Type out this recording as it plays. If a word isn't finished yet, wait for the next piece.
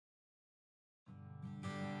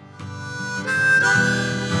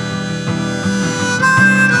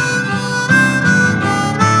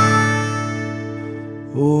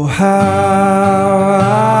how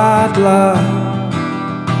I'd love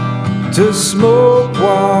to smoke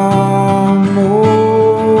one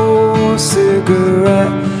more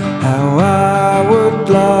cigarette. How I would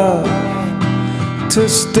love to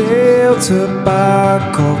steal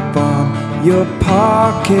tobacco from your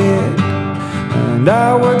pocket, and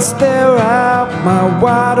I would stare out my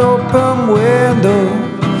wide open window,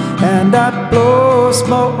 and I'd blow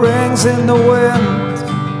smoke rings in the wind,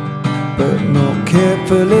 but know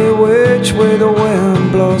carefully which way the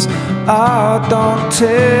wind blows. I don't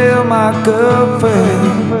tell my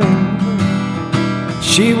girlfriend.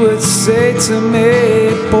 She would say to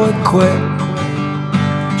me, boy, quit.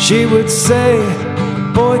 She would say,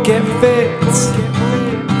 boy, get fit.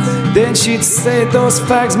 Then she'd say, those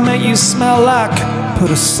fags make you smell like,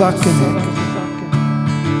 put a sock in it.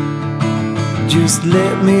 Just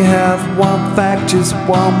let me have one fact, just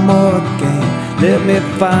one more game. Let me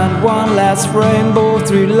find one last rainbow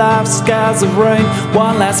through life's skies of rain.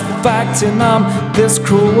 One last fact to numb this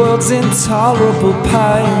cruel world's intolerable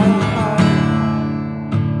pain.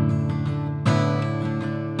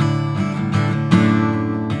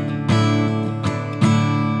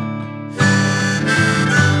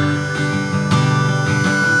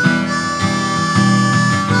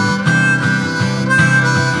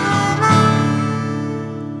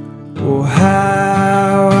 Oh,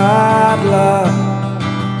 how I'd love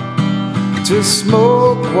to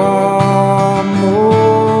smoke one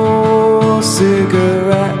more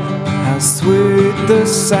cigarette. How sweet the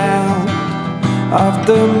sound of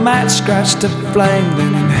the match scratched a flame,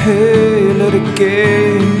 then inhale it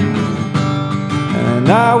again. And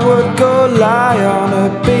I would go lie on a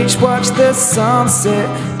beach, watch the sunset,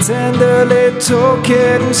 tenderly toke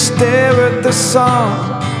it and stare at the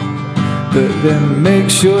sun. But then make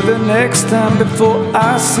sure the next time before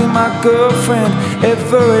I see my girlfriend,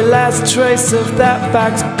 every last trace of that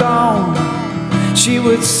fact's gone. She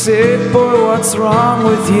would say, boy, what's wrong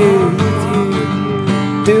with you?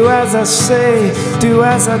 Do as I say, do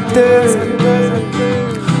as I do.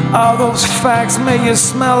 All those facts make you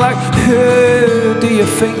smell like who do you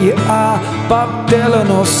think you are? Bob Dylan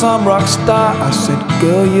or some rock star? I said,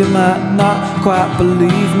 girl, you might not quite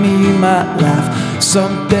believe me, you might laugh.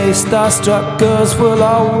 Someday starstruck girls will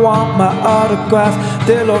all want my autograph.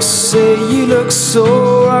 They'll all say you look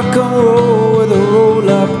so rock and roll with a roll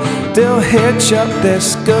up. They'll hitch up their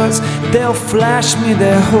skirts, they'll flash me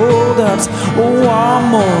their hold-ups. One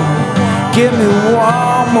more, give me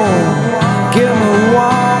one more, give me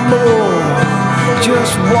one more,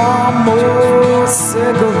 just one more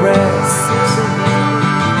cigarette.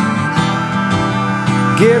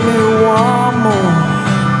 Give me one more,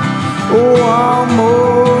 one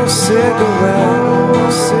more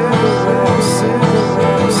cigarette, cigarette,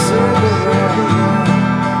 cigarette, cigarette.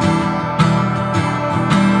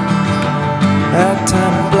 At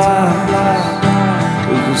time flies,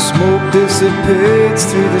 as the smoke dissipates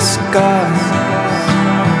through the sky,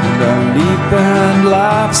 and I leave behind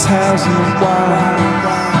life's house in the wild.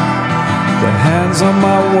 The hands on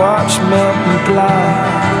my watch melt and glide,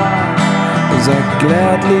 as I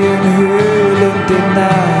gladly inhale and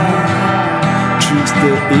deny truth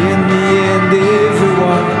that in the end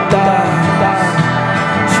everyone dies.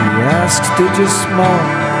 She asks, did you smoke?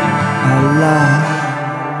 I lie.